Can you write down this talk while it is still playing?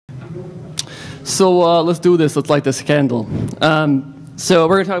So let's do this. Let's light this candle. So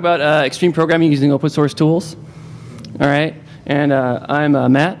we're going to talk about extreme programming using open source tools. All right. And I'm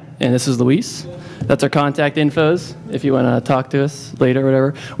Matt, and this is Luis. That's our contact infos if you want to talk to us later or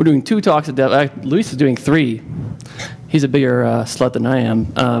whatever. We're doing 2 talks at Dev. Luis is doing 3. He's a bigger slut than I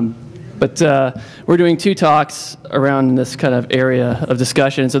am. But we're doing 2 talks around this kind of area of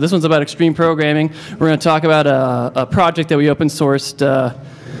discussion. So this one's about extreme programming. We're going to talk about a project that we open sourced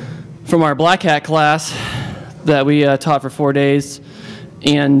from our Black Hat class that we taught for 4 days.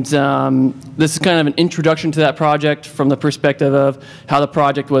 And this is kind of an introduction to that project from the perspective of how the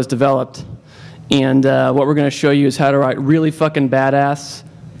project was developed. And what we're going to show you is how to write really fucking badass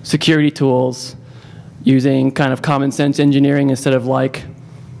security tools using kind of common sense engineering instead of like,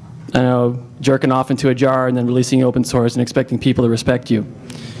 I don't know, jerking off into a jar and then releasing open source and expecting people to respect you.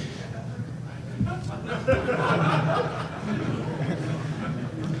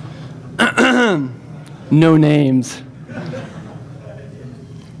 No names.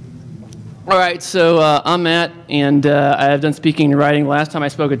 All right, so I'm Matt, and I have done speaking and writing. Last time I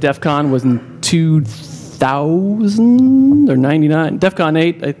spoke at DEF CON was in 2000 or 99, DEF CON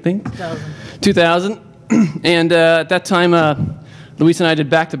 8, I think. 2000. And at that time, Luis and I did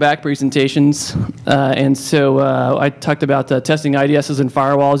back-to-back presentations, and so I talked about testing IDSs and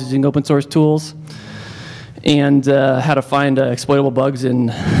firewalls using open source tools, and how to find exploitable bugs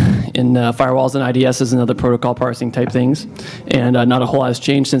in firewalls and IDSs and other protocol parsing type things. And not a whole lot has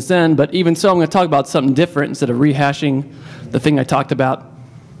changed since then, but even so, I'm going to talk about something different instead of rehashing the thing I talked about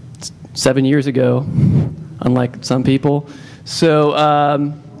 7 years ago, unlike some people. So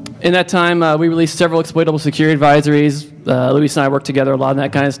in that time, we released several exploitable security advisories. Luis and I worked together a lot on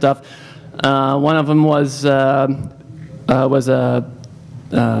that kind of stuff. One of them was what was one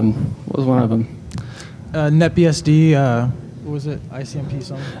of them? NetBSD, what was it? ICMP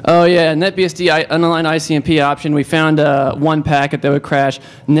something? Oh yeah, NetBSD unaligned ICMP option. We found one packet that would crash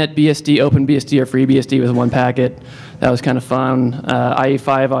NetBSD, OpenBSD, or FreeBSD with one packet. That was kind of fun.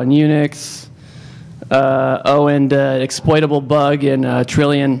 IE5 on Unix. And exploitable bug in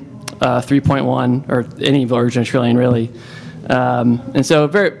Trillion 3.1, or any version of Trillion really. And so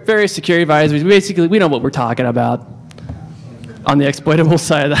various security advisories. Basically, we know what we're talking about on the exploitable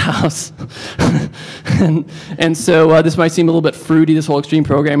side of the house. and so this might seem a little bit fruity, this whole extreme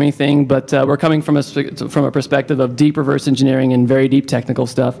programming thing, but we're coming from a perspective of deep reverse engineering and very deep technical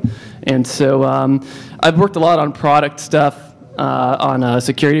stuff. And so I've worked a lot on product stuff, on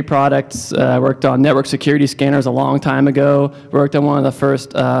security products. I worked on network security scanners a long time ago. Worked on one of the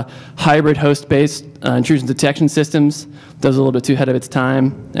first hybrid host-based intrusion detection systems. That was a little bit too ahead of its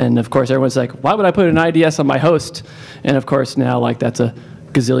time. And of course, everyone's like, why would I put an IDS on my host? And of course, now like that's a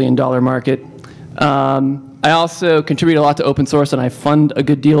gazillion-dollar market. I also contribute a lot to open source, and I fund a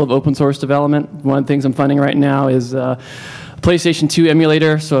good deal of open source development. One of the things I'm funding right now is PlayStation 2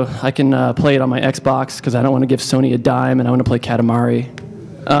 emulator, so I can play it on my Xbox because I don't want to give Sony a dime, and I want to play Katamari.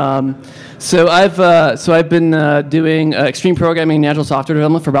 So I've been doing extreme programming and natural software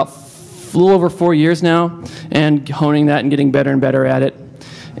development for about a little over 4 years now, and honing that and getting better and better at it.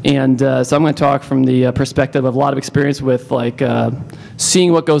 And so I'm going to talk from the perspective of a lot of experience with like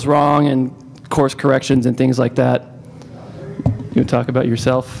seeing what goes wrong and course corrections and things like that. You want to talk about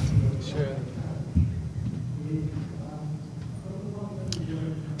yourself?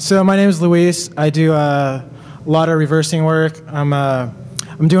 So my name is Luis. I do a lot of reversing work.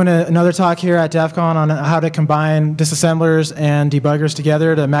 I'm doing another talk here at DEF CON on how to combine disassemblers and debuggers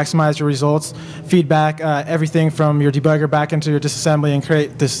together to maximize your results, feed back everything from your debugger back into your disassembly, and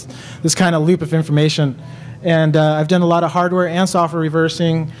create this kind of loop of information. And I've done a lot of hardware and software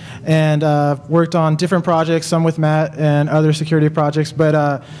reversing, and worked on different projects, some with Matt and other security projects.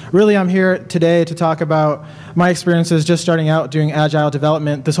 But really, I'm here today to talk about my experiences just starting out doing agile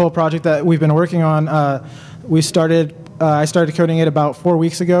development. This whole project that we've been working on, I started coding it about 4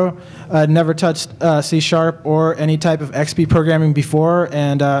 weeks ago. Never touched C# or any type of XP programming before,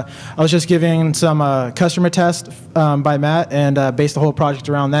 and I was just giving some customer tests by Matt, and based the whole project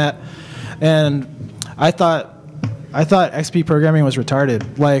around that. And I thought XP programming was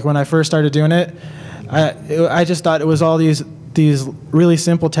retarded. Like when I first started doing it, I just thought it was all these really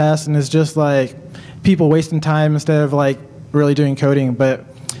simple tests, and it's just like people wasting time instead of like really doing coding. But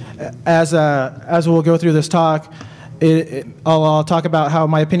as we'll go through this talk, I'll talk about how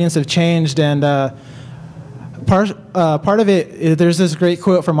my opinions have changed, and part of it, there's this great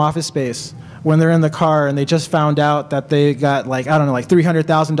quote from Office Space when they're in the car and they just found out that they got like, I don't know, like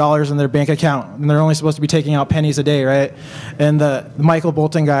 $300,000 in their bank account, and they're only supposed to be taking out pennies a day, right? And the Michael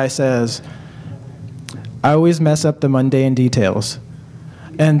Bolton guy says, I always mess up the mundane details.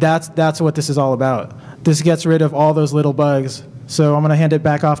 And that's what this is all about. This gets rid of all those little bugs. So I'm going to hand it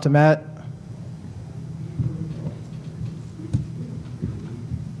back off to Matt.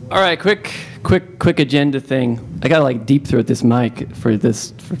 All right, quick agenda thing. I gotta like deep throat this mic for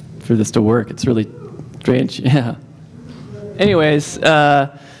this to work. It's really strange. Yeah. Anyways,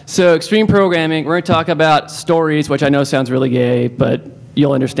 so extreme programming. We're gonna talk about stories, which I know sounds really gay, but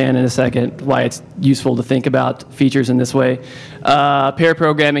you'll understand in a second why it's useful to think about features in this way. Pair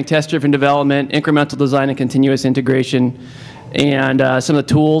programming, test-driven development, incremental design, and continuous integration. And some of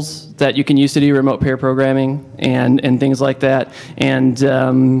the tools that you can use to do remote pair programming and things like that. And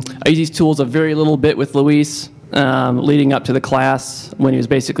I use these tools a very little bit with Luis leading up to the class when he was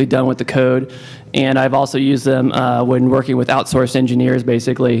basically done with the code. And I've also used them when working with outsourced engineers,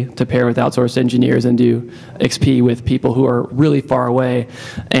 basically, to pair with outsourced engineers and do XP with people who are really far away.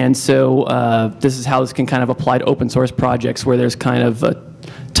 And so this is how this can kind of apply to open source projects where there's kind of a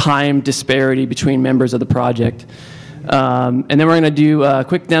time disparity between members of the project. And then we're going to do a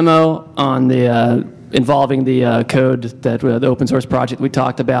quick demo on the involving the code that the open source project we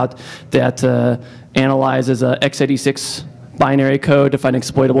talked about that analyzes x86 binary code to find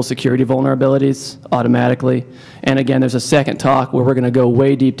exploitable security vulnerabilities automatically. And again, there's a second talk where we're going to go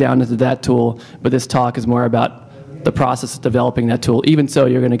way deep down into that tool, but this talk is more about the process of developing that tool. Even so,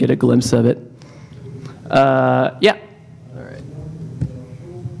 you're going to get a glimpse of it. Yeah. All right.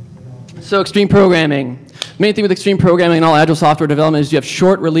 So extreme programming. Main thing with extreme programming and all agile software development is you have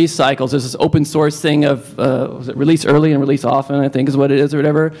short release cycles. There's this open source thing of was it release early and release often, I think is what it is or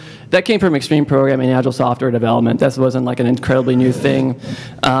whatever. That came from extreme programming and agile software development. That wasn't like an incredibly new thing.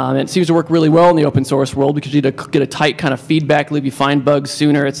 It seems to work really well in the open source world because you get a tight kind of feedback loop. You find bugs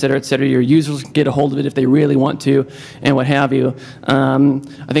sooner, et cetera, et cetera. Your users can get a hold of it if they really want to and what have you.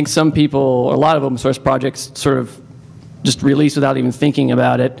 I think some people, or a lot of open source projects sort of just release without even thinking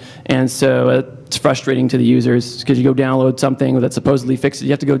about it. And so it's frustrating to the users because you go download something that supposedly fixes it.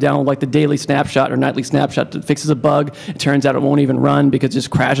 You have to go download like the daily snapshot or nightly snapshot that fixes a bug. It turns out it won't even run because it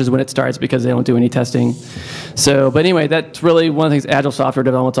just crashes when it starts because they don't do any testing. So, but anyway, that's really one of the things agile software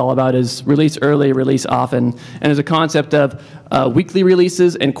development's all about is release early, release often. And there's a concept of weekly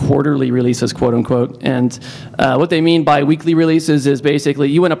releases and quarterly releases, quote unquote. And what they mean by weekly releases is basically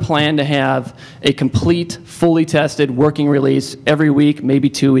you want to plan to have a complete, fully tested working release every week, maybe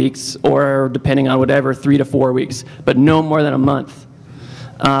 2 weeks, or depending on whatever, 3 to 4 weeks, but no more than a month.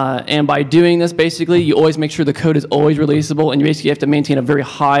 And by doing this, basically, you always make sure the code is always releasable, and you basically have to maintain a very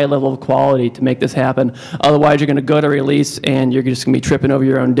high level of quality to make this happen. Otherwise, you're going to go to release, and you're just going to be tripping over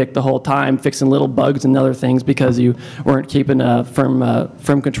your own dick the whole time, fixing little bugs and other things because you weren't keeping a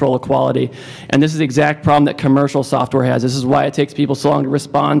firm control of quality. And this is the exact problem that commercial software has. This is why it takes people so long to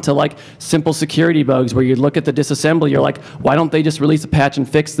respond to like simple security bugs where you look at the disassembly, you're like, why don't they just release a patch and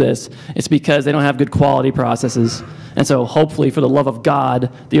fix this? It's because they don't have good quality processes. And so hopefully, for the love of God,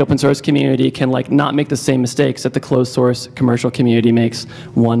 the open source community can like not make the same mistakes that the closed source commercial community makes,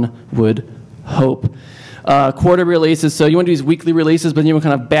 one would hope. Quarter releases, so you want to do these weekly releases, but then you want to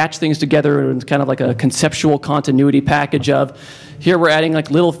kind of batch things together in kind of like a conceptual continuity package of, here we're adding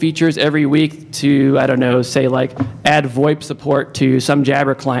like little features every week to, I don't know, say like add VoIP support to some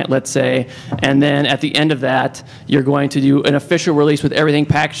Jabber client, let's say, and then at the end of that, you're going to do an official release with everything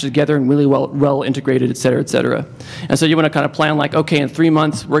packaged together and really well integrated, et cetera, et cetera. And so you want to kind of plan like, okay, in 3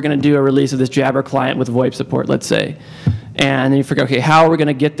 months, we're going to do a release of this Jabber client with VoIP support, let's say. And then you figure, okay, how are we going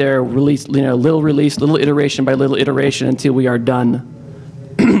to get there? Release, little iteration by little iteration until we are done.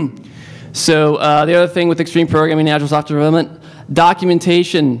 So the other thing with extreme programming and agile software development,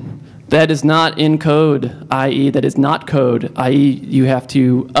 documentation that is not in code, i.e. that is not code, i.e. you have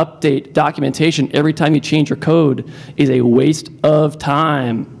to update documentation every time you change your code is a waste of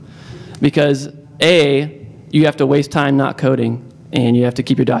time. Because A, you have to waste time not coding, and you have to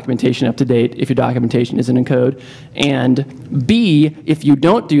keep your documentation up to date if your documentation isn't in code. And B, if you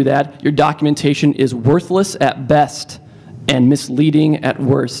don't do that, your documentation is worthless at best and misleading at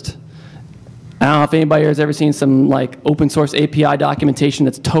worst. I don't know if anybody has ever seen some like open source API documentation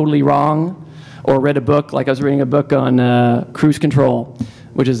that's totally wrong, or read a book, like I was reading a book on cruise control,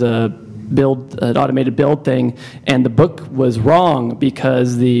 which is an automated build thing, and the book was wrong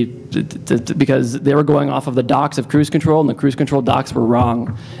because because they were going off of the docs of cruise control, and the cruise control docs were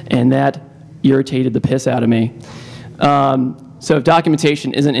wrong, and that irritated the piss out of me. So if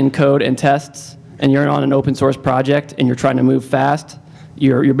documentation isn't in code and tests, and you're on an open source project and you're trying to move fast,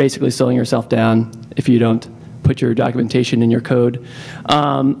 you're basically slowing yourself down if you don't put your documentation in your code.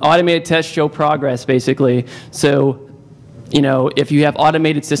 Automated tests show progress, basically. So You know, if you have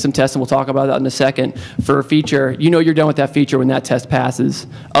automated system tests, and we'll talk about that in a second, for a feature, you know you're done with that feature when that test passes.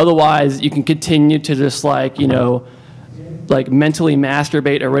 Otherwise, you can continue to just like, you know, like mentally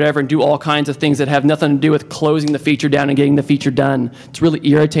masturbate or whatever and do all kinds of things that have nothing to do with closing the feature down and getting the feature done. It's really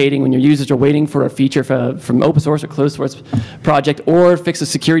irritating when your users are waiting for a feature from open source or closed source project, or fix a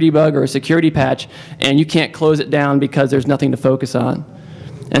security bug or a security patch, and you can't close it down because there's nothing to focus on.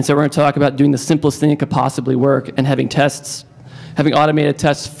 And so we're going to talk about doing the simplest thing that could possibly work, and having automated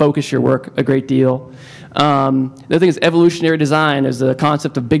tests focus your work a great deal. The other thing is evolutionary design. There's the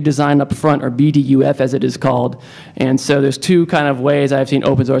concept of big design up front, or BDUF as it is called. And so there's two kind of ways I've seen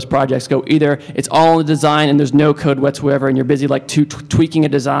open source projects go. Either it's all in the design and there's no code whatsoever, and you're busy like tweaking a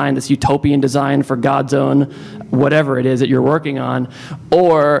design, this utopian design for God's own whatever it is that you're working on,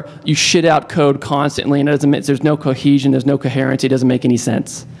 or you shit out code constantly and it doesn't, there's no cohesion, there's no coherency, it doesn't make any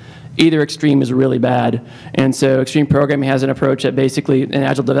sense. Either extreme is really bad. And so extreme programming has an approach that basically, and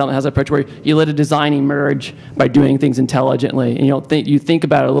agile development has an approach where you let a design emerge by doing things intelligently. And you think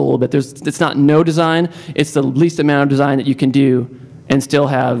about it a little bit. It's not no design, it's the least amount of design that you can do and still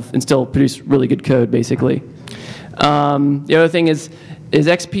produce really good code, basically. The other thing is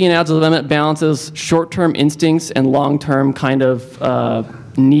XP and agile development balances short-term instincts and long-term kind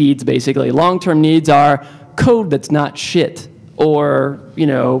of needs, basically. Long-term needs are code that's not shit, or, you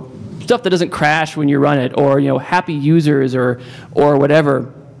know, stuff that doesn't crash when you run it, or, you know, happy users, or whatever.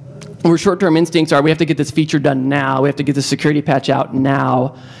 Where short-term instincts are, we have to get this feature done now, we have to get the security patch out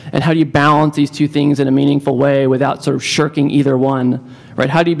now, and how do you balance these two things in a meaningful way without sort of shirking either one, right?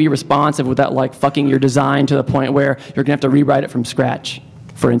 How do you be responsive without like fucking your design to the point where you're gonna have to rewrite it from scratch,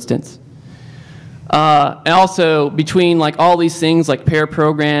 for instance? And also, between like all these things like pair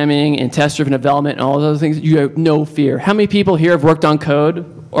programming and test-driven development and all those things, you have no fear. How many people here have worked on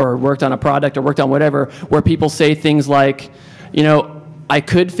code or worked on a product or worked on whatever where people say things like, you know, I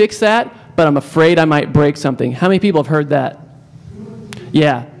could fix that, but I'm afraid I might break something? How many people have heard that?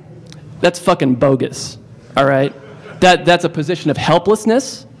 Yeah, that's fucking bogus, all right? That's a position of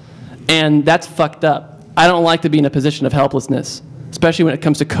helplessness, and that's fucked up. I don't like to be in a position of helplessness, especially when it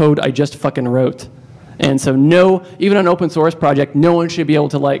comes to code I just fucking wrote. And so even on an open source project, no one should be able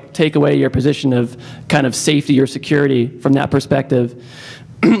to like take away your position of kind of safety or security from that perspective.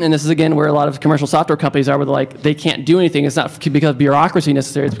 And this is again where a lot of commercial software companies are, where like they can't do anything. It's not because of bureaucracy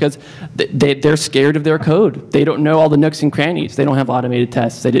necessarily, it's because they're scared of their code. They don't know all the nooks and crannies. They don't have automated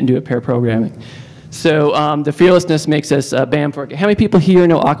tests. They didn't do it pair programming. So the fearlessness makes us BAM for it. How many people here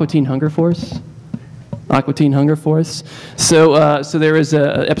know Aqua Teen Hunger Force? Aqua Teen Hunger Force. So there is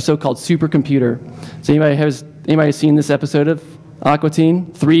an episode called Supercomputer. So anybody seen this episode of Aqua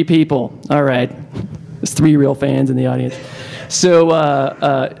Teen? 3 people. All right. There's 3 real fans in the audience. So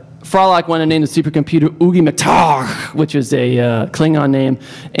Frolic wanted to name the supercomputer Oogie Matar, which is a Klingon name,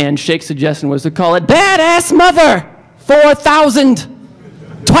 and Shake's suggestion was to call it Badass Mother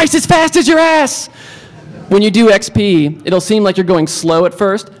 4000, twice as fast as your ass. When you do XP, it'll seem like you're going slow at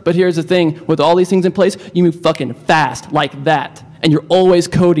first, but here's the thing, with all these things in place, you move fucking fast, like that. And you're always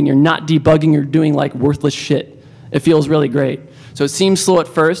coding, you're not debugging, you're doing like worthless shit. It feels really great. So it seems slow at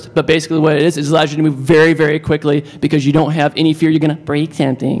first, but basically what it is it allows you to move very, very quickly because you don't have any fear you're gonna break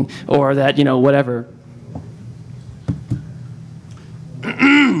something or that, you know, whatever.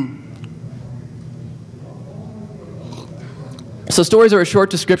 So stories are a short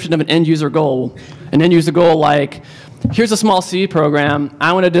description of an end user goal. An end user goal like, here's a small C program.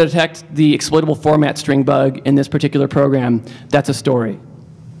 I want to detect the exploitable format string bug in this particular program. That's a story,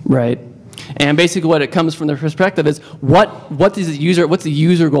 right? And basically what it comes from the perspective is what's the user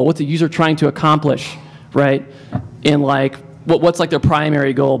goal? What's the user trying to accomplish, right? And like, what's like their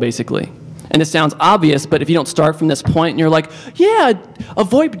primary goal, basically? And this sounds obvious, but if you don't start from this point and you're like, yeah, a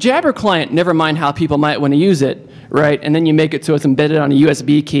VoIP Jabber client, never mind how people might want to use it, right? And then you make it so it's embedded on a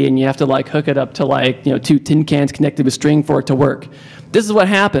USB key and you have to like hook it up to like, you know, 2 tin cans connected with string for it to work. This is what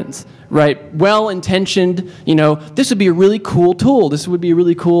happens, right? Well-intentioned, you know, this would be a really cool tool. This would be a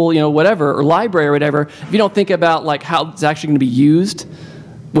really cool, you know, whatever, or library or whatever. If you don't think about like how it's actually going to be used,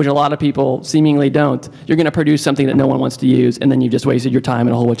 which a lot of people seemingly don't, you're going to produce something that no one wants to use, and then you've just wasted your time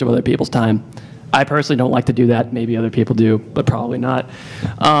and a whole bunch of other people's time. I personally don't like to do that. Maybe other people do, but probably not.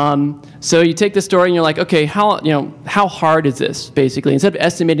 So you take this story and you're like, okay, how hard is this, basically? Instead of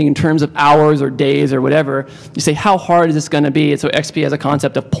estimating in terms of hours or days or whatever, you say, how hard is this going to be? And so XP has a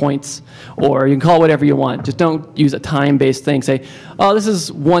concept of points, or you can call it whatever you want. Just don't use a time-based thing. Say, oh, this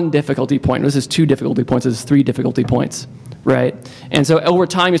is 1 difficulty point. This is 2 difficulty points. This is 3 difficulty points. Right? And so over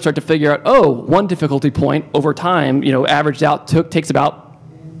time you start to figure out, oh, 1 difficulty point over time, you know, averaged out takes about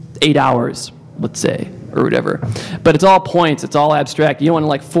 8 hours, let's say. or whatever. But it's all points, it's all abstract. You don't want to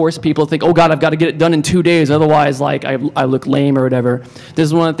like force people to think, oh God, I've got to get it done in 2 days, otherwise like I look lame or whatever. This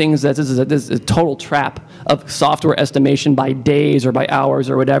is one of the things that this is a total trap of software estimation by days or by hours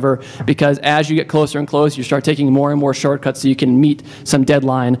or whatever, because as you get closer and closer, you start taking more and more shortcuts so you can meet some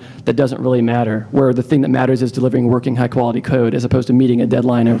deadline that doesn't really matter, where the thing that matters is delivering working high quality code as opposed to meeting a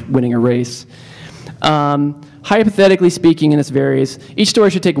deadline or winning a race. Hypothetically speaking, and this varies, each story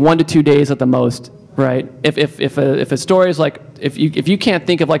should take 1 to 2 days at the most, right? If a story is like, if you can't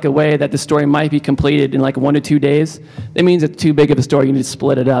think of like a way that the story might be completed in like 1 to 2 days, that means it's too big of a story, you need to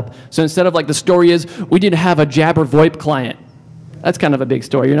split it up. So instead of like the story is, we need to have a Jabber VoIP client. That's kind of a big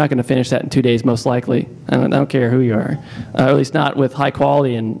story. You're not going to finish that in 2 days, most likely. I don't care who you are, or at least not with high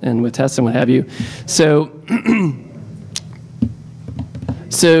quality and with tests and what have you. So,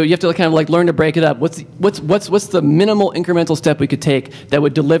 so you have to kind of like learn to break it up. What's the minimal incremental step we could take that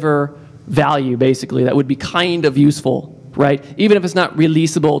would deliver value, basically, that would be kind of useful, right? Even if it's not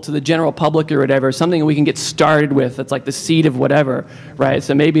releasable to the general public or whatever, something we can get started with that's like the seed of whatever, right?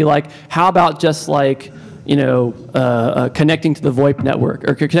 So maybe like, how about just like, you know, connecting to the VoIP network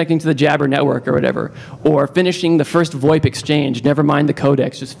or connecting to the Jabber network or whatever, or finishing the first VoIP exchange, never mind the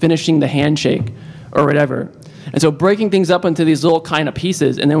codecs, just finishing the handshake or whatever. And so breaking things up into these little kind of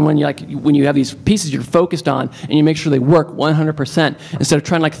pieces, and then when you have these pieces you're focused on, and you make sure they work 100%, instead of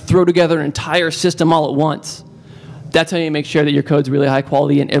trying to like throw together an entire system all at once. That's how you make sure that your code's really high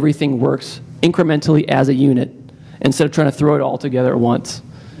quality and everything works incrementally as a unit, instead of trying to throw it all together at once.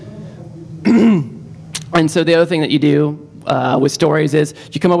 And so the other thing that you do with stories is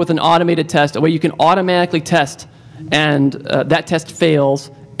you come up with an automated test, a way you can automatically test, and that test fails.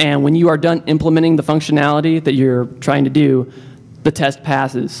 And when you are done implementing the functionality that you're trying to do, the test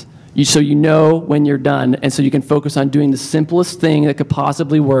passes. So you know when you're done, and so you can focus on doing the simplest thing that could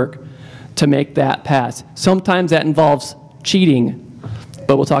possibly work to make that pass. Sometimes that involves cheating,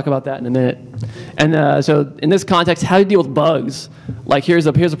 but we'll talk about that in a minute. And so in this context, how do you deal with bugs? Like here's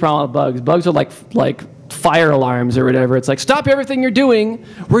a problem with bugs. Bugs are like fire alarms or whatever. It's like, stop everything you're doing.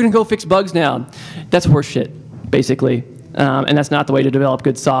 We're going to go fix bugs now. That's horseshit, basically. And that's not the way to develop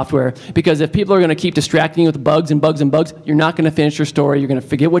good software, because if people are going to keep distracting you with bugs and bugs and bugs, you're not going to finish your story. You're going to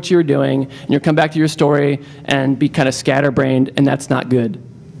forget what you were doing, and you'll come back to your story and be kind of scatterbrained, and that's not good.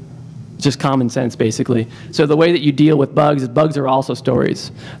 It's just common sense, basically. So the way that you deal with bugs is bugs are also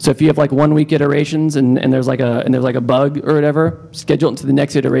stories. So if you have like 1 week iterations and there's like a bug or whatever, schedule it into the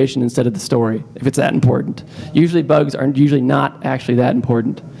next iteration instead of the story, if it's that important. Usually bugs are usually not actually that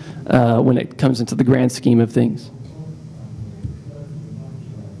important when it comes into the grand scheme of things.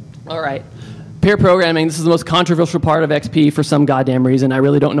 All right, pair programming. This is the most controversial part of XP for some goddamn reason. I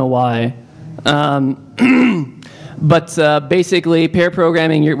really don't know why. But basically, pair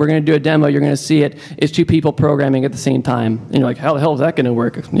programming, we're going to do a demo. You're going to see it. It's 2 people programming at the same time. And you're like, how the hell is that going to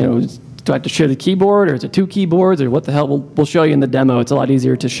work? You know, do I have to share the keyboard, or is it 2 keyboards, or what the hell? We'll show you in the demo. It's a lot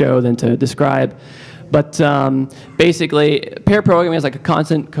easier to show than to describe. But basically, pair programming is like a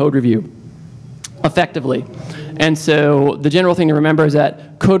constant code review, effectively. And so the general thing to remember is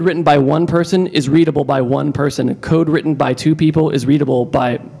that code written by 1 person is readable by 1 person. Code written by 2 people is readable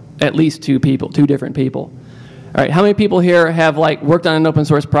by at least 2 people, 2 different people. All right, how many people here have like worked on an open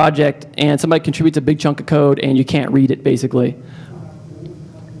source project and somebody contributes a big chunk of code and you can't read it, basically?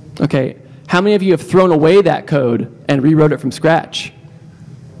 Okay, how many of you have thrown away that code and rewrote it from scratch?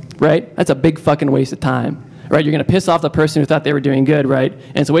 Right? That's a big fucking waste of time. Right, you're going to piss off the person who thought they were doing good, right?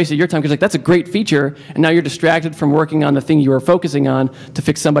 And it's a waste of your time because like, that's a great feature, and now you're distracted from working on the thing you were focusing on to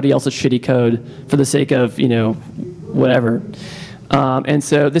fix somebody else's shitty code for the sake of, you know, whatever. And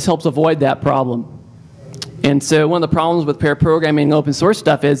so this helps avoid that problem. And so one of the problems with pair programming and open source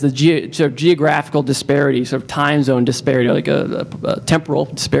stuff is the sort of geographical disparity, sort of time zone disparity, like a temporal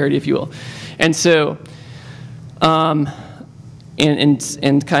disparity, if you will. And so,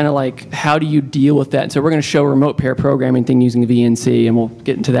 and kind of like, how do you deal with that? And so we're going to show a remote pair programming thing using VNC, and we'll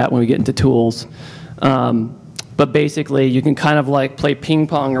get into that when we get into tools. But basically, you can kind of like play ping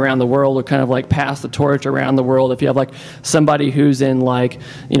pong around the world, or kind of like pass the torch around the world. If you have like somebody who's in like,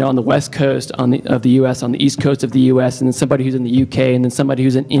 you know, on the west coast of the U.S., on the east coast of the U.S., and then somebody who's in the U.K., and then somebody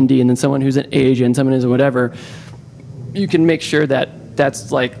who's in India, and then someone who's in Asia, and someone who's in whatever, you can make sure that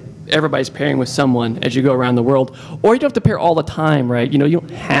that's like everybody's pairing with someone as you go around the world. Or you don't have to pair all the time, right? You know, you don't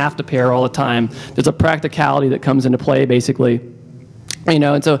have to pair all the time. There's a practicality that comes into play, basically. You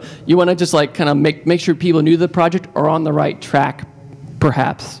know, and so you want to just like kind of make sure people new to the project are on the right track,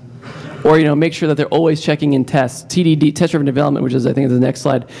 perhaps. Or, you know, make sure that they're always checking in tests. TDD, test-driven development, which is, I think, the next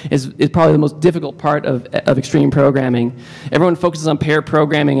slide, is probably the most difficult part of extreme programming. Everyone focuses on pair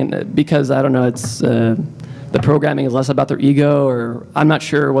programming and because, I don't know, it's the programming is less about their ego, or I'm not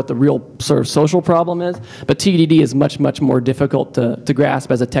sure what the real sort of social problem is, but TDD is much, much more difficult to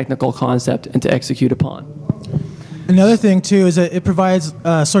grasp as a technical concept and to execute upon. Another thing, too, is that it provides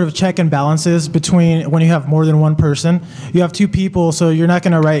sort of check and balances between when you have more than one person. You have two people, so you're not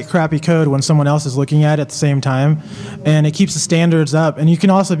going to write crappy code when someone else is looking at it at the same time. And it keeps the standards up. And you can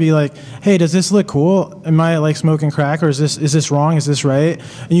also be like, hey, does this look cool? Am I like smoking crack, or is this wrong? Is this right?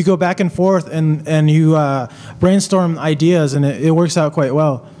 And you go back and forth, and you brainstorm ideas, and it works out quite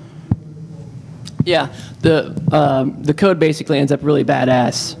well. Yeah, the code basically ends up really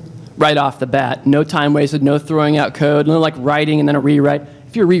badass right off the bat. No time wasted, no throwing out code, no like writing and then a rewrite.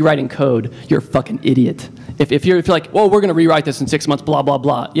 If you're rewriting code, you're a fucking idiot. If you're like, well, we're going to rewrite this in 6 months, blah, blah,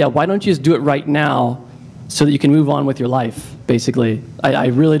 blah. Yeah, why don't you just do it right now so that you can move on with your life, basically. I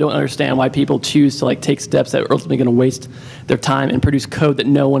really don't understand why people choose to like take steps that are ultimately going to waste their time and produce code that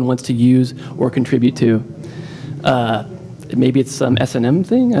no one wants to use or contribute to. Maybe it's some S&M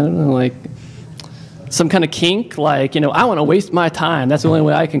thing, I don't know, like some kind of kink, like, you know, I want to waste my time. That's the only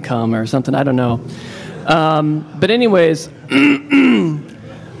way I can come, or something. I don't know. But anyways, and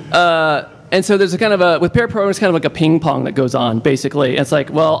so there's a kind of with pair programming, it's kind of like a ping pong that goes on, basically. It's like,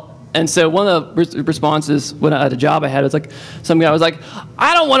 well, and so one of the responses when I had a job I had was like, some guy was like,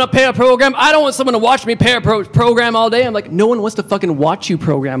 I don't want to pair program. I don't want someone to watch me pair program all day. I'm like, no one wants to fucking watch you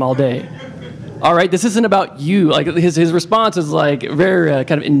program all day. All right, this isn't about you. Like his response is like very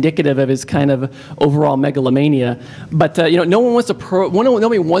kind of indicative of his kind of overall megalomania. But you know, no one wants to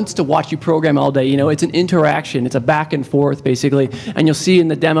nobody wants to watch you program all day. You know, it's an interaction. It's a back and forth basically. And you'll see in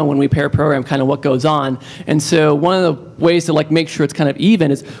the demo when we pair program kind of what goes on. And so one of the ways to like make sure it's kind of even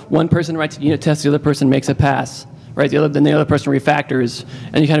is one person writes a unit test, the other person makes a pass. Right, then the other person refactors,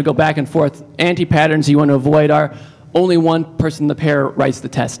 and you kind of go back and forth. Anti-patterns you want to avoid are only one person in the pair writes the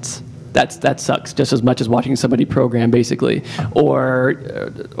tests. That sucks just as much as watching somebody program, basically, or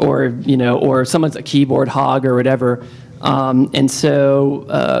you know, or someone's a keyboard hog or whatever. And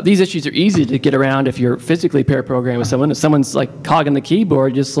so these issues are easy to get around if you're physically pair programming with someone. If someone's like hogging the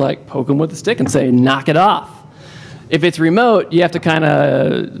keyboard, just like poke them with a stick and say, knock it off. If it's remote, you have to kind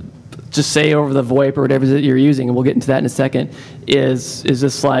of just say over the VoIP or whatever that you're using, and we'll get into that in a second. Is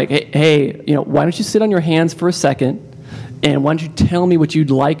this like, hey, you know, why don't you sit on your hands for a second? And why don't you tell me what you'd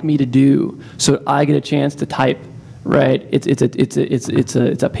like me to do so that I get a chance to type, right?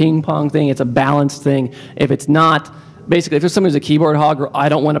 It's a ping pong thing. It's a balanced thing. If it's not, basically, if there's someone who's a keyboard hog, or I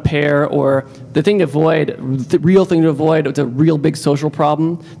don't want to pair, or the thing to avoid, the real thing to avoid, it's a real big social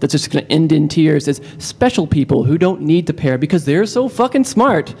problem that's just going to end in tears, is special people who don't need to pair because they're so fucking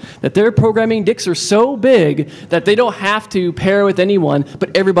smart that their programming dicks are so big that they don't have to pair with anyone,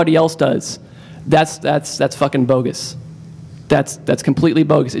 but everybody else does. That's fucking bogus. That's completely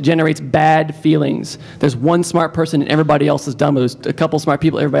bogus. It generates bad feelings. There's one smart person and everybody else is dumb. There's a couple smart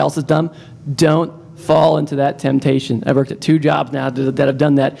people, everybody else is dumb. Don't fall into that temptation. I've worked at 2 jobs now that have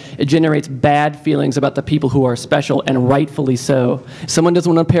done that. It generates bad feelings about the people who are special, and rightfully so. If someone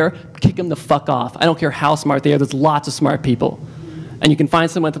doesn't want to pair, kick them the fuck off. I don't care how smart they are. There's lots of smart people. And you can find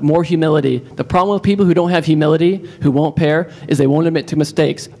someone with more humility. The problem with people who don't have humility, who won't pair, is they won't admit to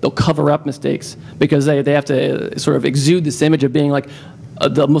mistakes. They'll cover up mistakes because they have to sort of exude this image of being like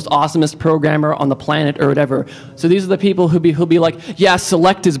the most awesomest programmer on the planet or whatever. So these are the people who'll be like, yeah,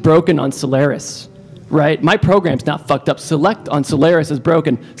 select is broken on Solaris, right? My program's not fucked up. Select on Solaris is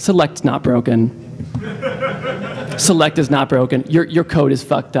broken. Select's not broken. Select is not broken. Your code is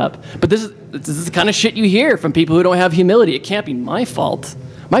fucked up. But this is the kind of shit you hear from people who don't have humility. It can't be my fault.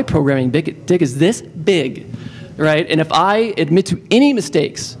 My programming dick is this big, right? And if I admit to any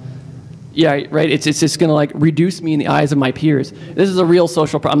mistakes, yeah, right, it's just going to like reduce me in the eyes of my peers. This is a real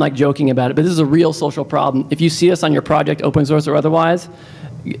social problem. I'm like joking about it, but this is a real social problem. If you see us on your project, open source or otherwise,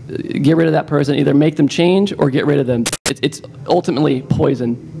 get rid of that person. Either make them change or get rid of them. It's ultimately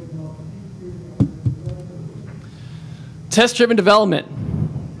poison. Test-driven development,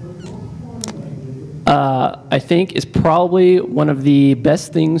 I think, is probably one of the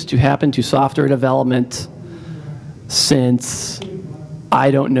best things to happen to software development since I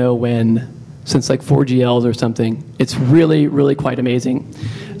don't know when, since like 4GLs or something. It's really, really quite amazing.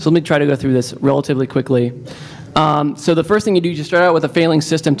 So let me try to go through this relatively quickly. So the first thing you do, you start out with a failing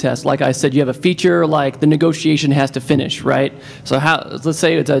system test. Like I said, you have a feature like the negotiation has to finish, right? So let's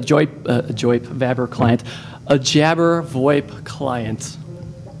say it's a Jabber client. A Jabber VoIP client.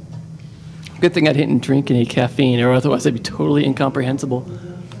 Good thing I didn't drink any caffeine, or otherwise it'd be totally incomprehensible.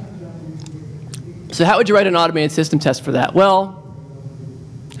 So how would you write an automated system test for that? Well,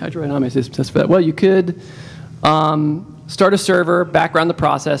 how would you write an automated system test for that? Well, you could start a server, background the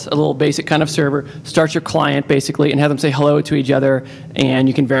process, a little basic kind of server, start your client basically, and have them say hello to each other, and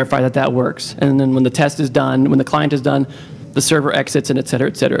you can verify that that works. And then when the test is done, when the client is done, the server exits, and et cetera,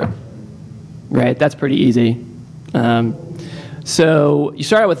 et cetera. Right? That's pretty easy. So you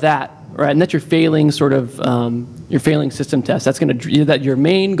start out with that, right? And that's your failing sort of your failing system test. That's going to that your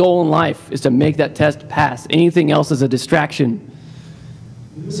main goal in life is to make that test pass. Anything else is a distraction.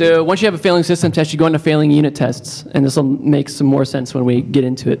 So once you have a failing system test, you go into failing unit tests, and this will make some more sense when we get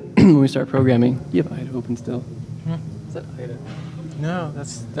into it when we start programming. You have IDA open still. Is that IDA? No,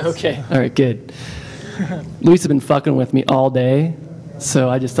 that's okay. All right, good. Luis has been fucking with me all day, so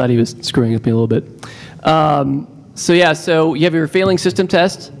I just thought he was screwing with me a little bit. So yeah, so you have your failing system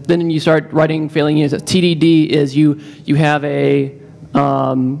test, then you start writing failing unit tests. TDD is you have a you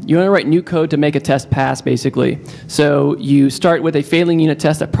want to write new code to make a test pass, basically. So you start with a failing unit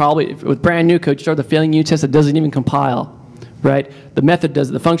test that probably, with brand new code, you start with a failing unit test that doesn't even compile, right? The method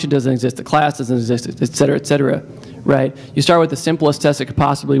doesn't, the function doesn't exist, the class doesn't exist, et cetera, right? You start with the simplest test that could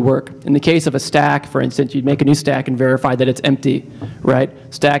possibly work. In the case of a stack, for instance, you'd make a new stack and verify that it's empty, right?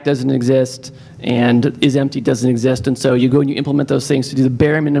 Stack doesn't exist, and is empty doesn't exist, and so you go and you implement those things to do the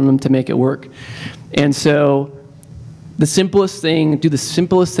bare minimum to make it work. And so the simplest thing, do the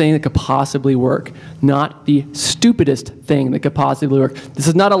simplest thing that could possibly work, not the stupidest thing that could possibly work. This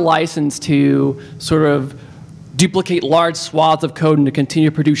is not a license to sort of duplicate large swaths of code and to continue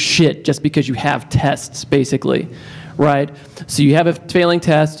to produce shit just because you have tests, basically, right? So you have a failing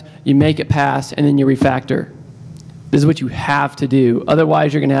test, you make it pass, and then you refactor. This is what you have to do.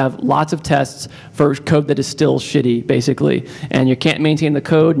 Otherwise, you're going to have lots of tests for code that is still shitty, basically. And you can't maintain the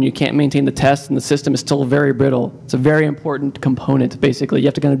code, and you can't maintain the test, and the system is still very brittle. It's a very important component, basically. You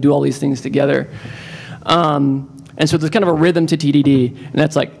have to kind of do all these things together. And so there's kind of a rhythm to TDD, and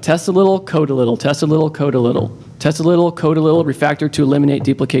that's like test a little, code a little, test a little, code a little, test a little, code a little, refactor to eliminate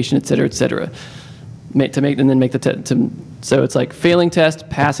duplication, et cetera, et cetera. And then make the test. So it's like failing test,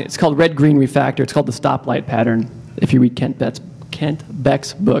 passing. It's called red-green refactor. It's called the stoplight pattern. If you read Kent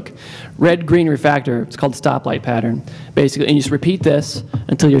Beck's book, red-green refactor, it's called the stoplight pattern, basically, and you just repeat this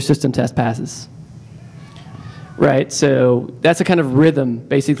until your system test passes. Right, so that's a kind of rhythm,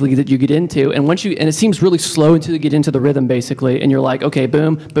 basically, that you get into, and once you, and it seems really slow until you get into the rhythm, basically, and you're like, okay,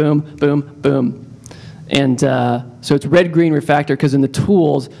 boom, boom, boom, boom. And so it's red-green refactor, because in the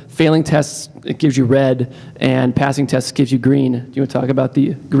tools, failing tests, it gives you red, and passing tests gives you green. Do you want to talk about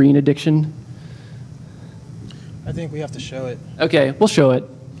the green addiction? I think we have to show it. Okay, we'll show it,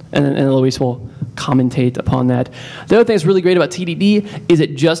 and then Luis will commentate upon that. The other thing that's really great about TDD is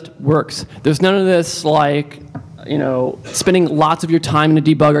it just works. There's none of this, like, you know, spending lots of your time in a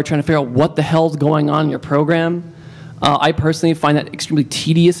debugger trying to figure out what the hell's going on in your program. I personally find that extremely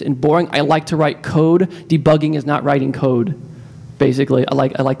tedious and boring. I like to write code. Debugging is not writing code, basically. I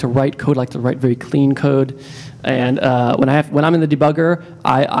like to write code. I like to write very clean code. And when I'm in the debugger,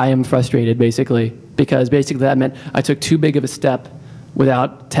 I am frustrated, basically, because basically that meant I took too big of a step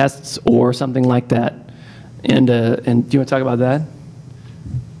without tests or something like that. And do you want to talk about that?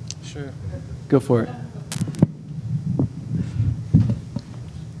 Sure. Go for it.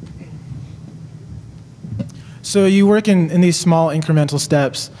 So you work in these small incremental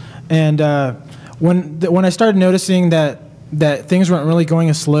steps, and when I started noticing that things weren't really going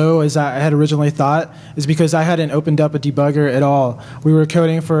as slow as I had originally thought, is because I hadn't opened up a debugger at all. We were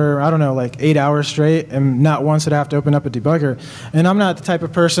coding for, I don't know, like 8 hours straight, and not once did I have to open up a debugger. And I'm not the type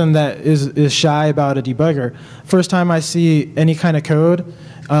of person that is shy about a debugger. First time I see any kind of code,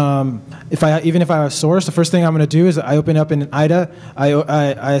 even if I have a source, the first thing I'm going to do is I open up in IDA,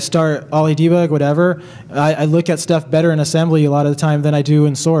 I start ollie debug, whatever. I look at stuff better in assembly a lot of the time than I do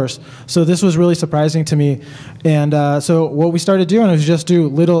in source. So this was really surprising to me. And so what we started doing was just do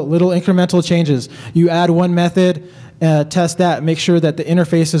little incremental changes. You add one method, test that, make sure that the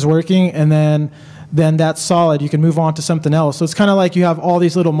interface is working, and then that's solid. You can move on to something else. So it's kind of like you have all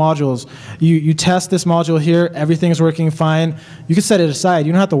these little modules. You test this module here, everything's working fine. You can set it aside.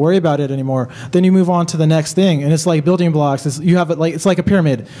 You don't have to worry about it anymore. Then you move on to the next thing, and it's like building blocks. It's like a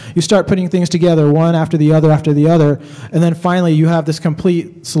pyramid. You start putting things together one after the other, and then finally you have this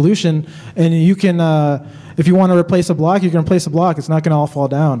complete solution, and you can, if you want to replace a block, you can replace a block. It's not going to all fall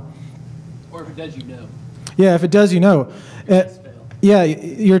down. Or if it does, you know. Yeah, if it does, you know. Yeah,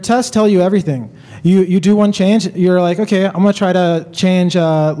 your tests tell you everything. You do one change, you're like, okay, I'm gonna try to change.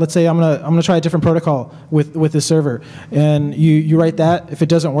 Let's say I'm gonna try a different protocol with this server, and you write that. If it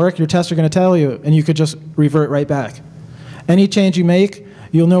doesn't work, your tests are gonna tell you, and you could just revert right back. Any change you make,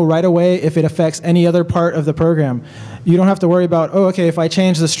 you'll know right away if it affects any other part of the program. You don't have to worry about, oh, okay, if I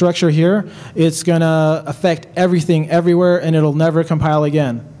change the structure here, it's going to affect everything everywhere, and it'll never compile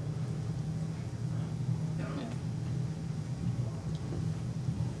again.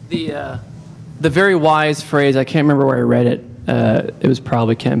 The very wise phrase, I can't remember where I read it. It was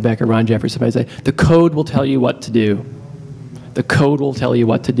probably Kent Beck or Ron Jeffers. Somebody say, the code will tell you what to do. The code will tell you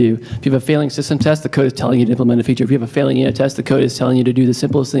what to do. If you have a failing system test, the code is telling you to implement a feature. If you have a failing unit test, the code is telling you to do the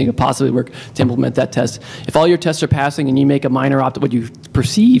simplest thing that could possibly work to implement that test. If all your tests are passing and you make a minor what you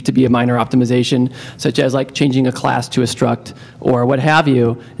perceive to be a minor optimization, such as like changing a class to a struct or what have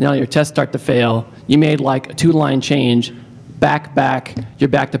you, and now your tests start to fail, you made like a 2-line change, back, you're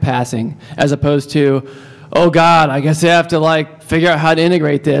back to passing, as opposed to, oh God, I guess I have to like figure out how to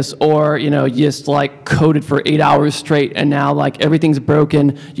integrate this, or you know, you just like coded for 8 hours straight and now like everything's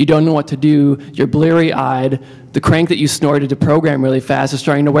broken, you don't know what to do, you're bleary-eyed, the crank that you snorted to program really fast is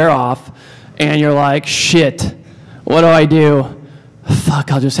starting to wear off, and you're like, shit, what do I do?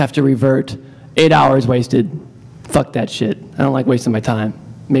 Fuck, I'll just have to revert. 8 hours wasted. Fuck that shit. I don't like wasting my time.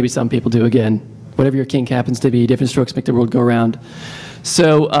 Maybe some people do again. Whatever your kink happens to be, different strokes make the world go round.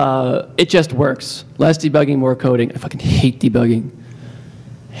 So it just works. Less debugging, more coding. I fucking hate debugging.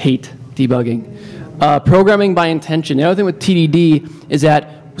 Hate debugging. Programming by intention. The other thing with TDD is that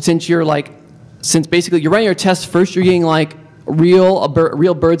since basically you're running your tests first, you're getting like a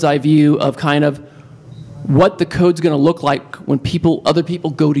real bird's eye view of kind of what the code's going to look like when other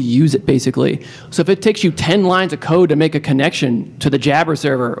people go to use it, basically. So if it takes you 10 lines of code to make a connection to the Jabber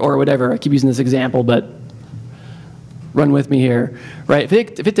server or whatever, I keep using this example, but run with me here, right?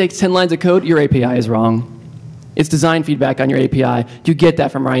 If it takes 10 lines of code, your API is wrong. It's design feedback on your API. You get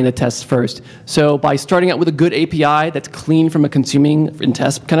that from writing the tests first. So by starting out with a good API that's clean from a consuming and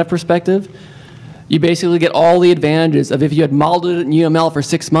test kind of perspective, you basically get all the advantages of if you had modeled it in UML for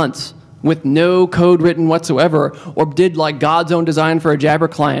 6 months with no code written whatsoever, or did like God's own design for a Jabber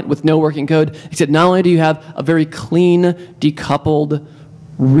client with no working code, except not only do you have a very clean, decoupled,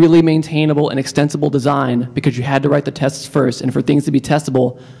 really maintainable and extensible design because you had to write the tests first, and for things to be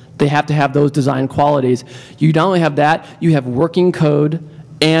testable, they have to have those design qualities. You not only have that, you have working code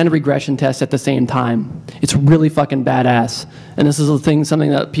and regression tests at the same time. It's really fucking badass. And this is something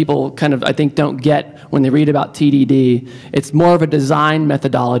that people kind of, I think, don't get when they read about TDD. It's more of a design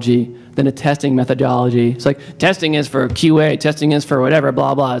methodology than a testing methodology. It's like, testing is for QA, testing is for whatever,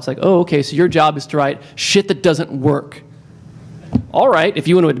 blah, blah. It's like, oh, okay, so your job is to write shit that doesn't work. All right, if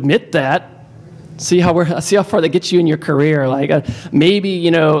you want to admit that, see how far that gets you in your career. Like maybe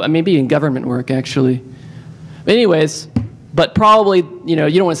in government work actually. But anyways, but probably you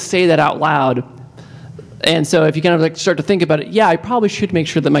don't want to say that out loud. And so if you kind of like start to think about it, yeah, I probably should make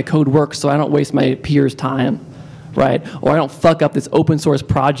sure that my code works so I don't waste my peers' time, right? Or I don't fuck up this open source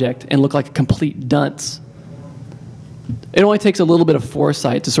project and look like a complete dunce. It only takes a little bit of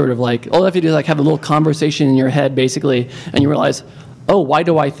foresight to sort of like, all you have to do is like have a little conversation in your head basically, and you realize, oh, why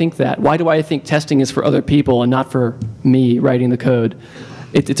do I think that? Why do I think testing is for other people and not for me writing the code?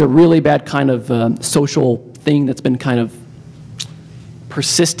 It's a really bad kind of social thing that's been kind of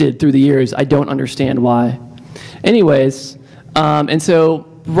persisted through the years. I don't understand why. Anyways, and so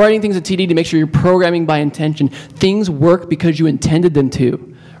writing things in TD to make sure you're programming by intention. Things work because you intended them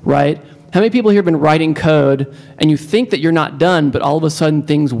to, right? How many people here have been writing code and you think that you're not done, but all of a sudden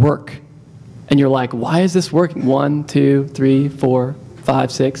things work? And you're like, why is this working? 1, 2, 3, 4,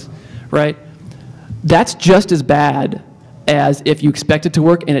 5, 6, right? That's just as bad as if you expect it to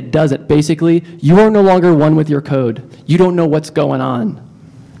work and it doesn't. Basically, you are no longer one with your code. You don't know what's going on.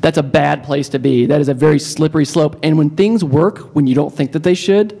 That's a bad place to be. That is a very slippery slope. And when things work when you don't think that they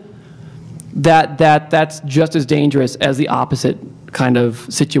should, that's just as dangerous as the opposite kind of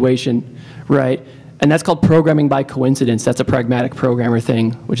situation, right? And that's called programming by coincidence. That's a pragmatic programmer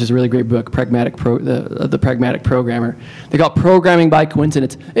thing, which is a really great book, The Pragmatic Programmer. They call it programming by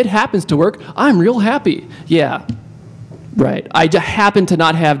coincidence. It happens to work. I'm real happy. Yeah, right. I just happen to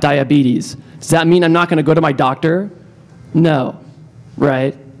not have diabetes. Does that mean I'm not going to go to my doctor? No,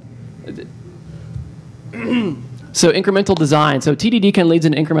 right? So incremental design. So TDD kind of leads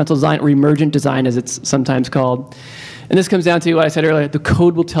into incremental design, or emergent design as it's sometimes called. And this comes down to what I said earlier, the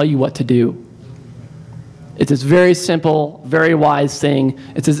code will tell you what to do. It's this very simple, very wise thing.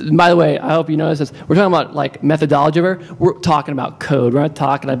 It's this, by the way, I hope you notice this. We're talking about like methodology. We're talking about code. We're not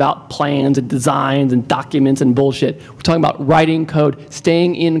talking about plans and designs and documents and bullshit. We're talking about writing code,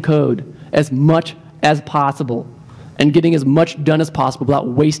 staying in code as much as possible, and getting as much done as possible without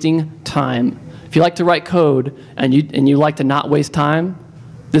wasting time. If you like to write code and you like to not waste time,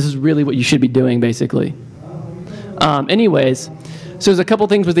 this is really what you should be doing, basically. Anyways, there's a couple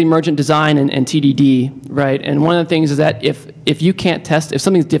things with the emergent design and TDD, right? And one of the things is that if you can't test, if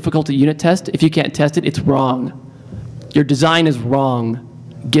something's difficult to unit test, if you can't test it, it's wrong. Your design is wrong.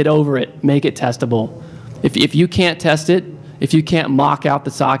 Get over it. Make it testable. If you can't test it, if you can't mock out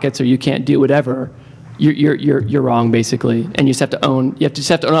the sockets or you can't do whatever, you're wrong basically. And you just have to own. You just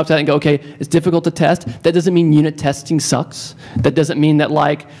have to own up to that and go, okay, it's difficult to test. That doesn't mean unit testing sucks. That doesn't mean that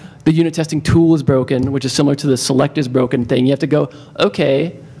like the unit testing tool is broken, which is similar to the select is broken thing. You have to go,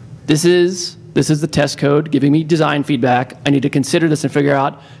 okay, this is the test code giving me design feedback. I need to consider this and figure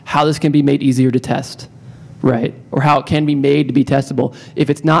out how this can be made easier to test, right? Or how it can be made to be testable. If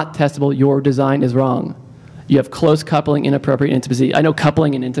it's not testable, your design is wrong. You have close coupling, inappropriate intimacy. I know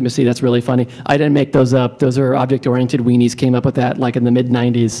coupling and intimacy, that's really funny. I didn't make those up. Those are object-oriented weenies came up with that like in the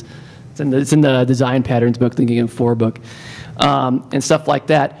mid-90s. It's in the design patterns book, Thinking in 4 book, and stuff like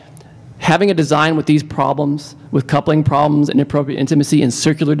that. Having a design with these problems, with coupling problems, inappropriate intimacy, and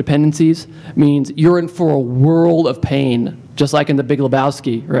circular dependencies means you're in for a world of pain, just like in The Big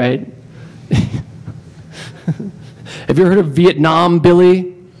Lebowski, right? Have you heard of Vietnam,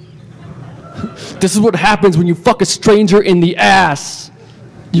 Billy? This is what happens when you fuck a stranger in the ass.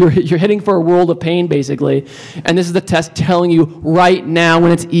 You're heading for a world of pain, basically. And this is the test telling you right now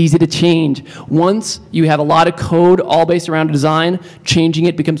when it's easy to change. Once you have a lot of code all based around design, changing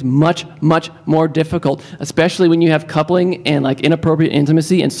it becomes much, much more difficult, especially when you have coupling and like inappropriate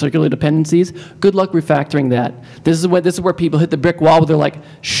intimacy and circular dependencies. Good luck refactoring that. This is where people hit the brick wall where they're like,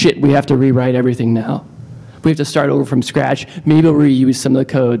 shit, we have to rewrite everything now. We have to start over from scratch. Maybe we'll reuse some of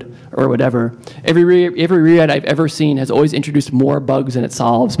the code or whatever. Every rewrite I've ever seen has always introduced more bugs than it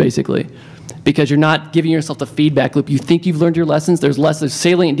solves, basically, because you're not giving yourself the feedback loop. You think you've learned your lessons. There's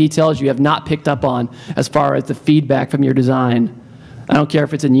salient details you have not picked up on as far as the feedback from your design. I don't care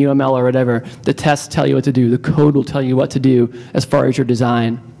if it's in UML or whatever. The tests tell you what to do. The code will tell you what to do as far as your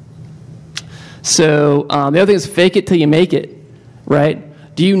design. So the other thing is fake it till you make it, right?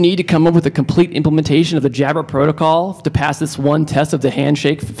 Do you need to come up with a complete implementation of the Jabber protocol to pass this one test of the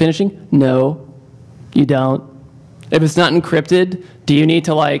handshake finishing? No, you don't. If it's not encrypted, do you need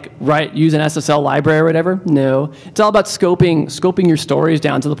to like use an SSL library or whatever? No. It's all about scoping your stories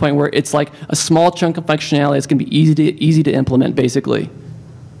down to the point where it's like a small chunk of functionality that's going to be easy to implement, basically.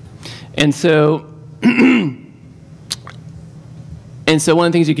 And so, one of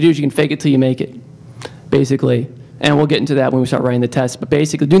the things you can do is you can fake it till you make it, basically. And we'll get into that when we start writing the test. But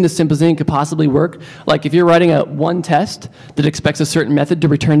basically, doing the simplest thing could possibly work. Like if you're writing one test that expects a certain method to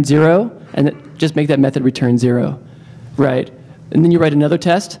return 0, and just make that method return 0, right? And then you write another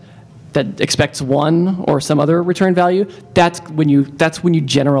test that expects 1 or some other return value. That's when you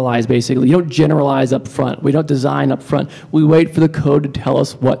generalize, basically. You don't generalize up front. We don't design up front. We wait for the code to tell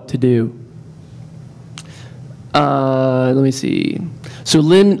us what to do. Let me see. So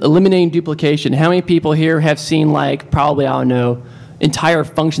eliminating duplication. How many people here have seen like probably, I don't know, entire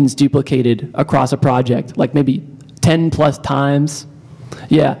functions duplicated across a project? Like maybe 10 plus times?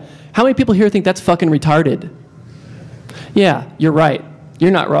 Yeah. How many people here think that's fucking retarded? Yeah, you're right.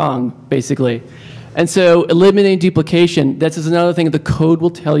 You're not wrong, basically. And so eliminating duplication, this is another thing. The code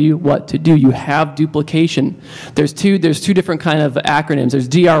will tell you what to do. You have duplication. There's two different kind of acronyms. There's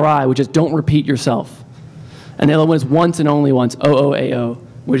DRI, which is don't repeat yourself. And the other one is once and only once, OOAO,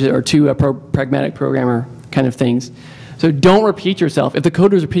 which are two pragmatic programmer kind of things. So don't repeat yourself. If the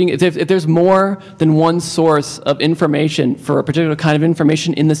code is repeating, if there's more than one source of information for a particular kind of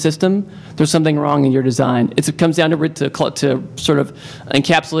information in the system, there's something wrong in your design. It comes down to sort of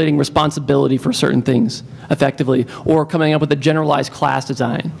encapsulating responsibility for certain things effectively, or coming up with a generalized class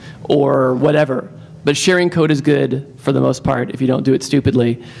design, or whatever. But sharing code is good for the most part if you don't do it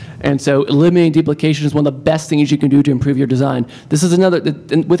stupidly. And so eliminating duplication is one of the best things you can do to improve your design. This is another,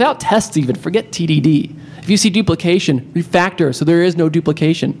 without tests even, forget TDD. If you see duplication, refactor so there is no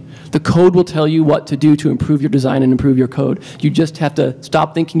duplication. The code will tell you what to do to improve your design and improve your code. You just have to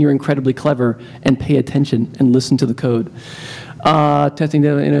stop thinking you're incredibly clever and pay attention and listen to the code. Testing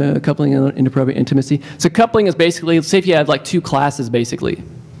coupling and inappropriate intimacy. So coupling is basically, say if you have like two classes basically,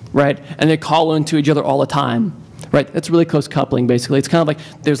 right? And they call into each other all the time, right? That's really close coupling, basically. It's kind of like,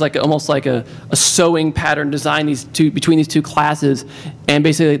 there's like almost like a sewing pattern design between these two classes, and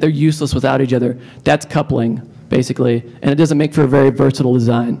basically they're useless without each other. That's coupling, basically, and it doesn't make for a very versatile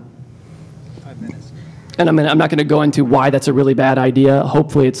design. 5 minutes. And I'm not going to go into why that's a really bad idea.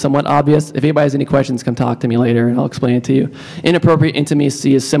 Hopefully it's somewhat obvious. If anybody has any questions, come talk to me later and I'll explain it to you. Inappropriate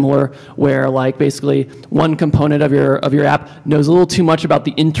intimacy is similar, where like basically one component of your app knows a little too much about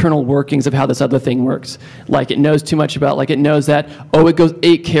the internal workings of how this other thing works. Like it knows too much about, like it knows that, oh, it goes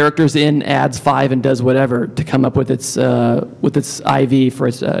 8 characters in, adds 5 and does whatever to come up with its IV for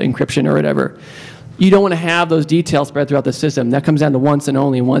its encryption or whatever. You don't want to have those details spread throughout the system. That comes down to once and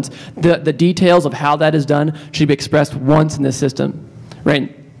only once. The details of how that is done should be expressed once in the system,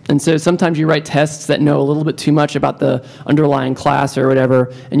 right? And so sometimes you write tests that know a little bit too much about the underlying class or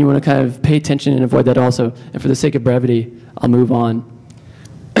whatever, and you want to kind of pay attention and avoid that also. And for the sake of brevity, I'll move on.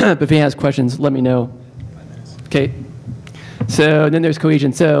 But if anyone has questions, let me know. Okay. So then there's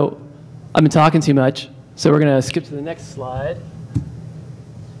cohesion. So I've been talking too much, so we're going to skip to the next slide.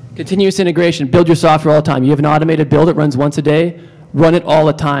 Continuous integration, build your software all the time. You have an automated build, it runs once a day, run it all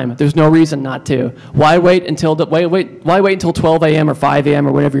the time. There's no reason not to. Why wait until 12 a.m. or 5 a.m.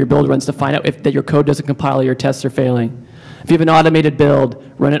 or whenever your build runs to find out that your code doesn't compile or your tests are failing? If you have an automated build,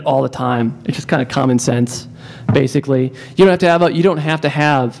 run it all the time. It's just kind of common sense, basically. You don't have to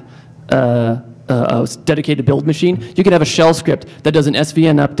have a dedicated build machine. You can have a shell script that does an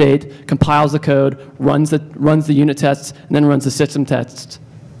SVN update, compiles the code, runs the unit tests, and then runs the system tests.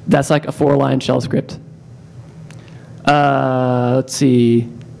 That's like a 4-line shell script. Let's see.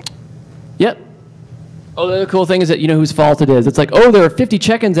 Yep. Oh, the other cool thing is that you know whose fault it is. It's like, oh, there are 50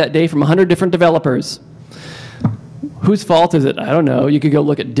 check-ins that day from 100 different developers. Whose fault is it? I don't know. You could go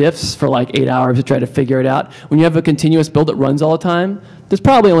look at diffs for like 8 hours to try to figure it out. When you have a continuous build that runs all the time, there's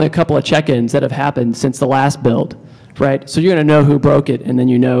probably only a couple of check-ins that have happened since the last build, right? So you're going to know who broke it, and then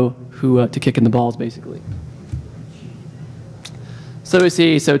you know who to kick in the balls, basically. So we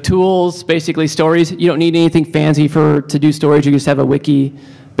see, so tools, basically stories. You don't need anything fancy to do storage. You just have a wiki,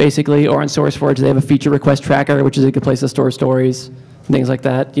 basically, or on SourceForge, they have a feature request tracker, which is a good place to store stories, things like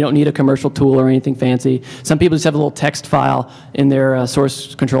that. You don't need a commercial tool or anything fancy. Some people just have a little text file in their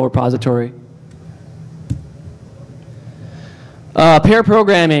source control repository. Pair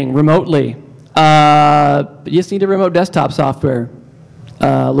programming remotely. You just need a remote desktop software.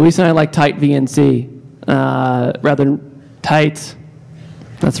 Luis and I like tight VNC rather than tight.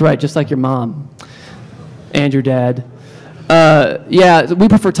 That's right, just like your mom and your dad. Yeah, we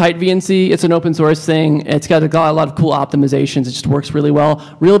prefer tight VNC. It's an open source thing. It's got a lot of cool optimizations. It just works really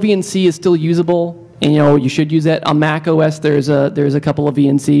well. Real VNC is still usable, and you should use that. On Mac OS, there's a couple of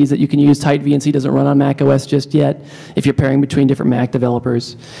VNCs that you can use. Tight VNC doesn't run on Mac OS just yet if you're pairing between different Mac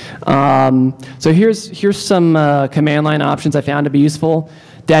developers. So here's some command line options I found to be useful.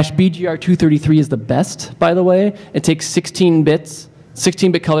 -BGR233 is the best, by the way. It takes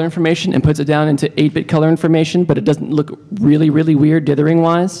 16-bit color information and puts it down into 8-bit color information, but it doesn't look really, really weird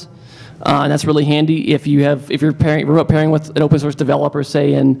dithering-wise. And that's really handy if you're remote pairing with an open source developer,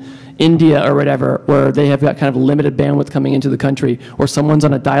 say in India or whatever, where they have got kind of limited bandwidth coming into the country, or someone's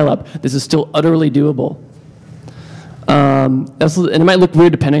on a dial-up. This is still utterly doable. And it might look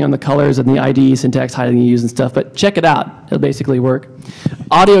weird depending on the colors and the IDE syntax hiding you use and stuff, but check it out. It'll basically work.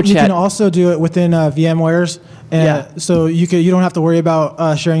 Audio chat. You can also do it within VMwares. And yeah. So you don't have to worry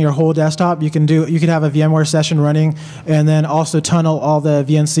about sharing your whole desktop. You could have a VMware session running, and then also tunnel all the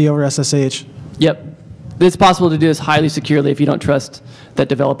VNC over SSH. Yep, it's possible to do this highly securely if you don't trust that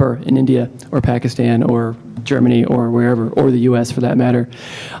developer in India or Pakistan or Germany or wherever, or the US for that matter.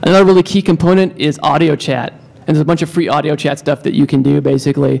 Another really key component is audio chat. And there's a bunch of free audio chat stuff that you can do,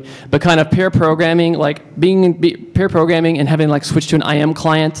 basically. But kind of pair programming, like pair programming and having like switch to an IM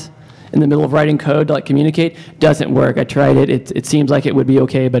client in the middle of writing code to like communicate doesn't work. I tried it. It seems like it would be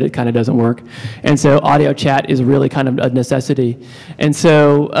okay, but it kind of doesn't work. And so audio chat is really kind of a necessity. And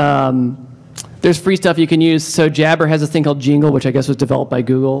so there's free stuff you can use. So Jabber has this thing called Jingle, which I guess was developed by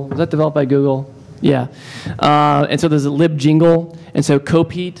Google. Was that developed by Google? Yeah. And so there's a libjingle. And so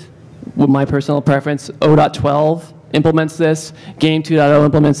Copete, with my personal preference, 0.12 implements this. Game 2.0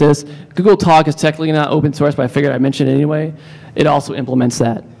 implements this. Google Talk is technically not open source, but I figured I'd mention it anyway. It also implements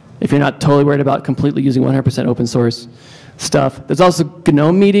that, if you're not totally worried about completely using 100% open source stuff. There's also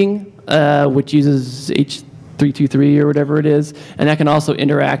GNOME Meeting, which uses H323 or whatever it is, and that can also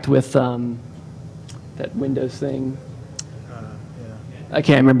interact with that Windows thing. Yeah. I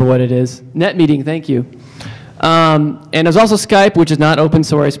can't remember what it is. NetMeeting, thank you. And there's also Skype, which is not open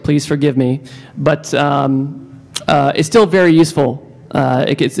source, please forgive me, but it's still very useful.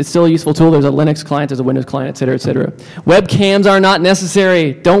 It's still a useful tool. There's a Linux client, there's a Windows client, et cetera, et cetera. Webcams are not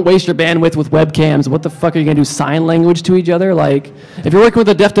necessary. Don't waste your bandwidth with webcams. What the fuck are you going to do, sign language to each other? Like, if you're working with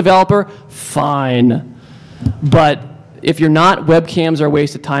a deaf developer, fine. But if you're not, webcams are a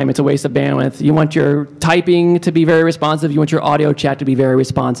waste of time. It's a waste of bandwidth. You want your typing to be very responsive. You want your audio chat to be very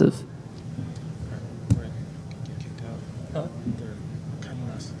responsive.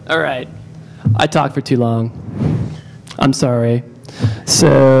 All right. I talked for too long. I'm sorry.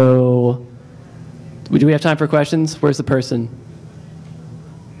 So, do we have time for questions? Where's the person?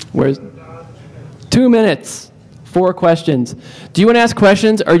 Where's 2 minutes? 4 questions. Do you want to ask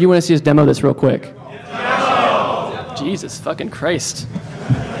questions, or do you want to see us demo this real quick? Demo! Jesus fucking Christ.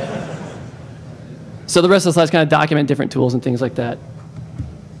 So the rest of the slides kind of document different tools and things like that.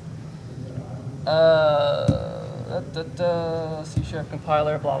 C#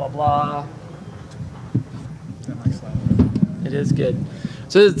 compiler, blah, blah, blah. It is good.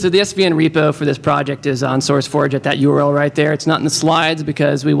 So the SVN repo for this project is on SourceForge at that URL right there. It's not in the slides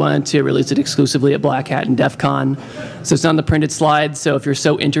because we wanted to release it exclusively at Black Hat and DEF CON. So it's not on the printed slides. So if you're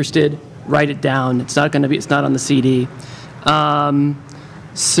so interested, write it down. It's not going to be. It's not on the CD.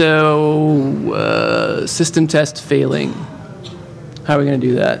 System test failing. How are we going to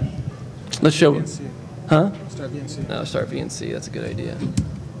do that? Let's show. VNC. Huh? Start VNC. No, start VNC. That's a good idea.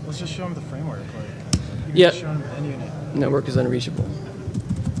 Let's just show them the framework. Like, Yep. Show them the unit. Network is unreachable.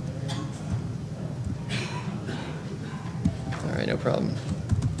 All right, no problem.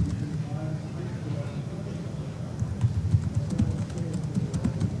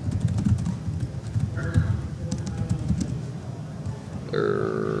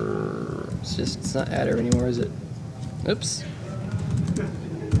 It's not adder anymore, is it? Oops.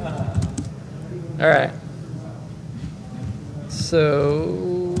 All right.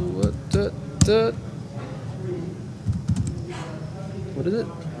 So, what is it?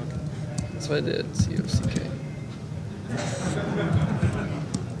 That's what I did. COCK.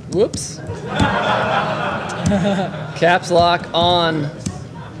 Whoops. Caps lock on.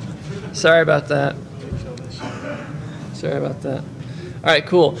 Sorry about that. Sorry about that. All right,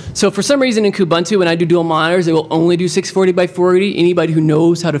 cool. So for some reason in Kubuntu, when I do dual monitors, it will only do 640 by 480. Anybody who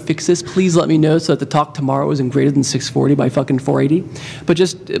knows how to fix this, please let me know so that the talk tomorrow isn't greater than 640 by fucking 480. But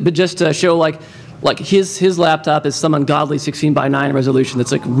just to show like his laptop is some ungodly 16 by 9 resolution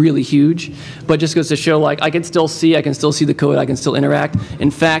that's like really huge, but just goes to show like I can still see the code, I can still interact.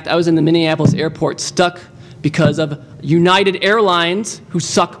 In fact, I was in the Minneapolis airport stuck because of United Airlines, who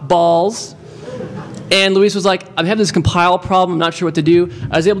suck balls. And Luis was like, I'm having this compile problem, I'm not sure what to do.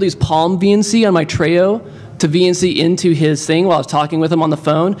 I was able to use Palm VNC on my Treo to VNC into his thing while I was talking with him on the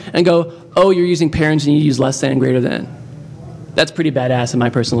phone and go, oh, you're using parents and you use less than and greater than. That's pretty badass in my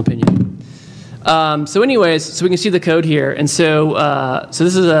personal opinion. So anyways, so we can see the code here. And so, so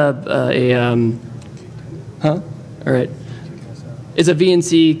this is all right. It's a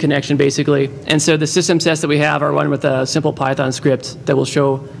VNC connection basically. And so the system tests that we have are run with a simple Python script that will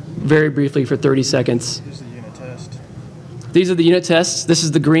show very briefly for 30 seconds. Here's the unit test. These are the unit tests. This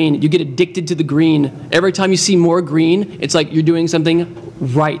is the green. You get addicted to the green. Every time you see more green, it's like you're doing something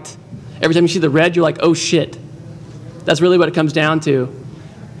right. Every time you see the red, you're like, oh shit. That's really what it comes down to.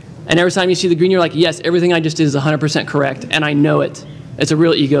 And every time you see the green, you're like, yes, everything I just did is 100% correct, and I know it. It's a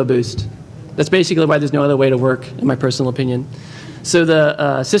real ego boost. That's basically why there's no other way to work, in my personal opinion. So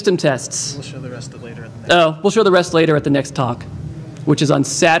the system tests. We'll show the rest later. At the next we'll show the rest later at the next talk, which is on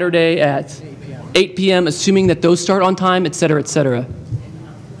Saturday at 8 p.m., assuming that those start on time, et cetera, et cetera.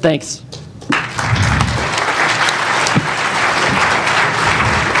 Thanks.